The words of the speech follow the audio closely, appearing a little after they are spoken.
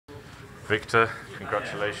Viktor,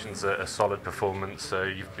 congratulations, a solid performance.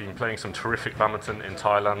 You've been playing some terrific badminton in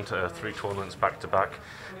Thailand, 3 tournaments back to back,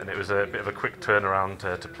 and it was a bit of a quick turnaround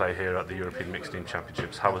to play here at the European Mixed Team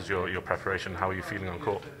Championships. How was your preparation? How are you feeling on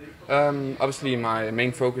court? Obviously my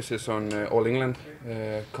main focus is on All England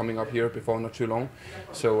coming up here before not too long,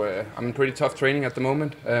 so I'm in pretty tough training at the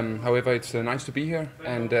moment. However, it's nice to be here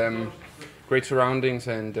and great surroundings,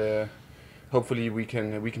 and hopefully we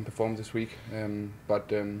can perform this week.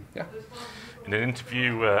 Yeah. In an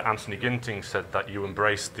interview, Anthony Ginting said that you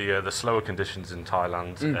embraced the slower conditions in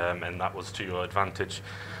Thailand, and that was to your advantage.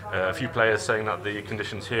 A few players saying that the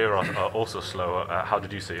conditions here are also slower. How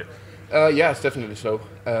did you see it? Yeah, it's definitely slow.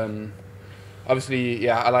 Obviously,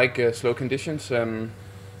 yeah, I like slow conditions. Yeah,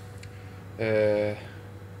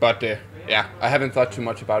 I haven't thought too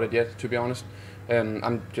much about it yet, to be honest.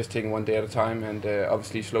 I'm just taking one day at a time, and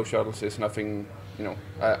obviously slow shuttles is nothing, you know,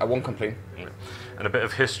 I won't complain. And a bit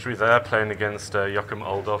of history there, playing against Joakim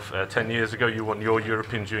Oldorff. 10 years ago you won your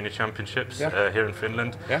European Junior Championships here in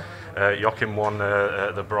Finland. Yeah. Joakim won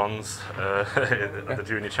the bronze at the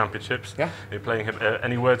Junior Championships. Yeah. You're playing him.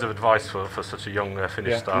 Any words of advice for such a young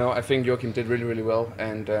Finnish star? No, I think Joakim did really well,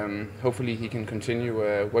 and hopefully he can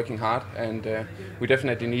continue working hard, and we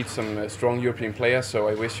definitely need some strong European players, so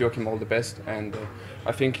I wish Joakim all the best, and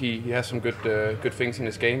I think he has some good things in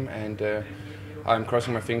his game, and I'm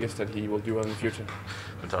crossing my fingers that he will do well in the future.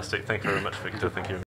 Fantastic. Thank you very much, Viktor. Thank you.